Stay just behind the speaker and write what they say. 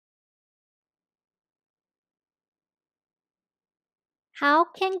How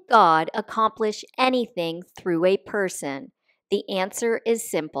can God accomplish anything through a person? The answer is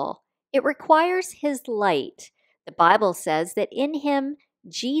simple. It requires His light. The Bible says that in Him,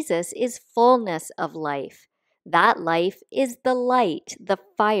 Jesus is fullness of life. That life is the light, the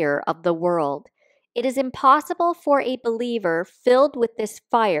fire of the world. It is impossible for a believer filled with this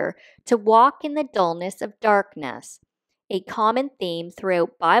fire to walk in the dullness of darkness. A common theme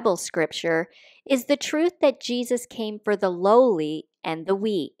throughout Bible scripture is the truth that Jesus came for the lowly and the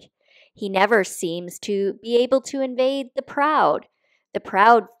weak. He never seems to be able to invade the proud. The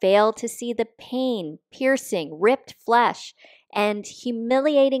proud fail to see the pain, piercing, ripped flesh, and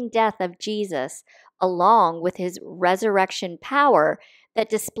humiliating death of Jesus, along with His resurrection power that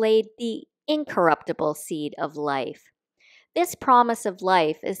displayed the incorruptible seed of life. This promise of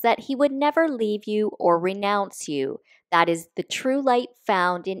life is that He would never leave you or renounce you. That is the true light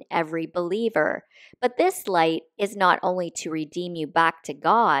found in every believer. But this light is not only to redeem you back to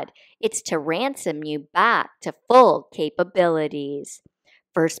God, it's to ransom you back to full capabilities.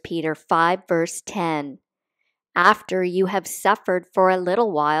 1 Peter 5 verse 10. After you have suffered for a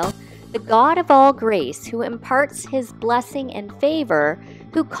little while, the God of all grace, who imparts His blessing and favor,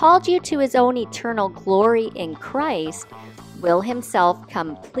 who called you to His own eternal glory in Christ, will Himself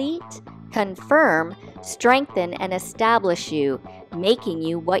complete, confirm, strengthen, and establish you, making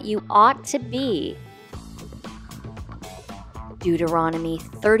you what you ought to be. Deuteronomy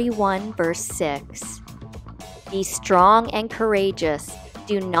 31 verse 6. Be strong and courageous.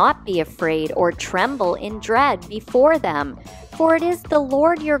 Do not be afraid or tremble in dread before them, for it is the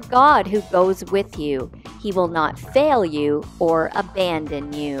Lord your God who goes with you. He will not fail you or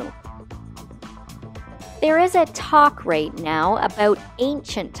abandon you. There is a talk right now about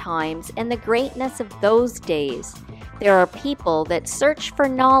ancient times and the greatness of those days. There are people that search for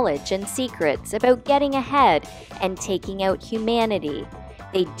knowledge and secrets about getting ahead and taking out humanity.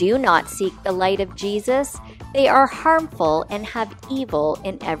 They do not seek the light of Jesus. They are harmful and have evil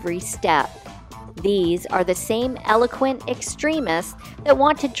in every step. These are the same eloquent extremists that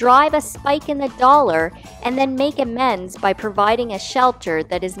want to drive a spike in the dollar and then make amends by providing a shelter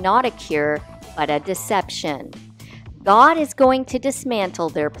that is not a cure, but a deception. God is going to dismantle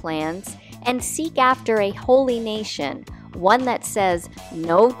their plans and seek after a holy nation, one that says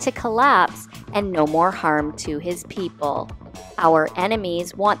no to collapse and no more harm to His people. Our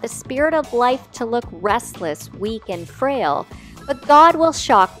enemies want the spirit of life to look restless, weak, and frail, but God will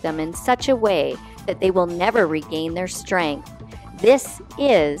shock them in such a way that they will never regain their strength. This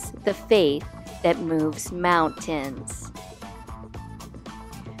is the faith that moves mountains.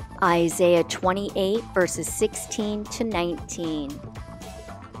 Isaiah 28 verses 16 to 19.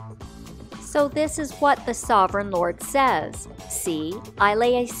 So this is what the sovereign Lord says. See, I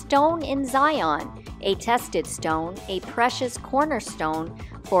lay a stone in Zion, a tested stone, a precious cornerstone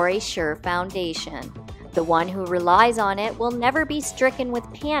for a sure foundation. The one who relies on it will never be stricken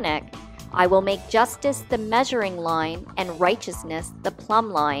with panic. I will make justice the measuring line and righteousness the plumb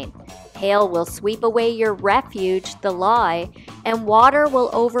line. Hail will sweep away your refuge, the lie, and water will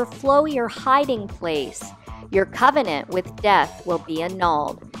overflow your hiding place. Your covenant with death will be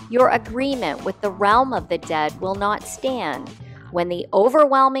annulled. Your agreement with the realm of the dead will not stand. When the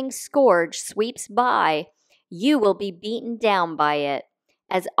overwhelming scourge sweeps by, you will be beaten down by it.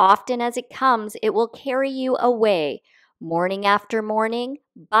 As often as it comes, it will carry you away. Morning after morning,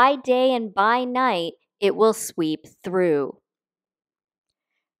 by day and by night, it will sweep through.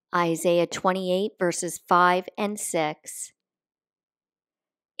 Isaiah 28 verses 5 and 6.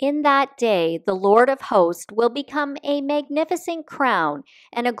 In that day, the Lord of hosts will become a magnificent crown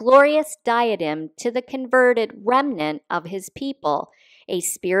and a glorious diadem to the converted remnant of His people, a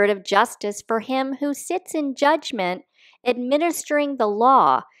spirit of justice for Him who sits in judgment, administering the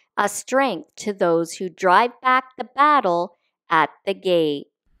law, a strength to those who drive back the battle at the gate.